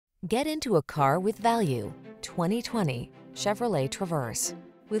Get into a car with value. 2020 Chevrolet Traverse.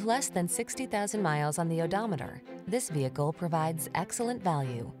 With less than 60,000 miles on the odometer, this vehicle provides excellent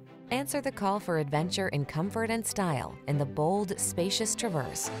value. Answer the call for adventure in comfort and style in the bold, spacious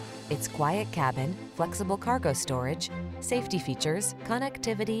Traverse. Its quiet cabin, flexible cargo storage, safety features,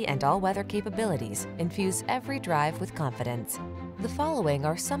 connectivity, and all-weather capabilities infuse every drive with confidence. The following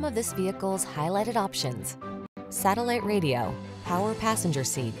are some of this vehicle's highlighted options: satellite radio, power passenger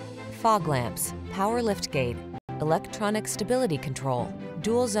seat, fog lamps, power liftgate, electronic stability control,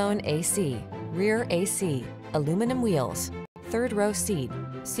 dual zone AC, rear AC, aluminum wheels, third row seat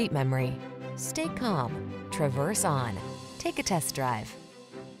memory. Stay calm, traverse on. Take a test drive.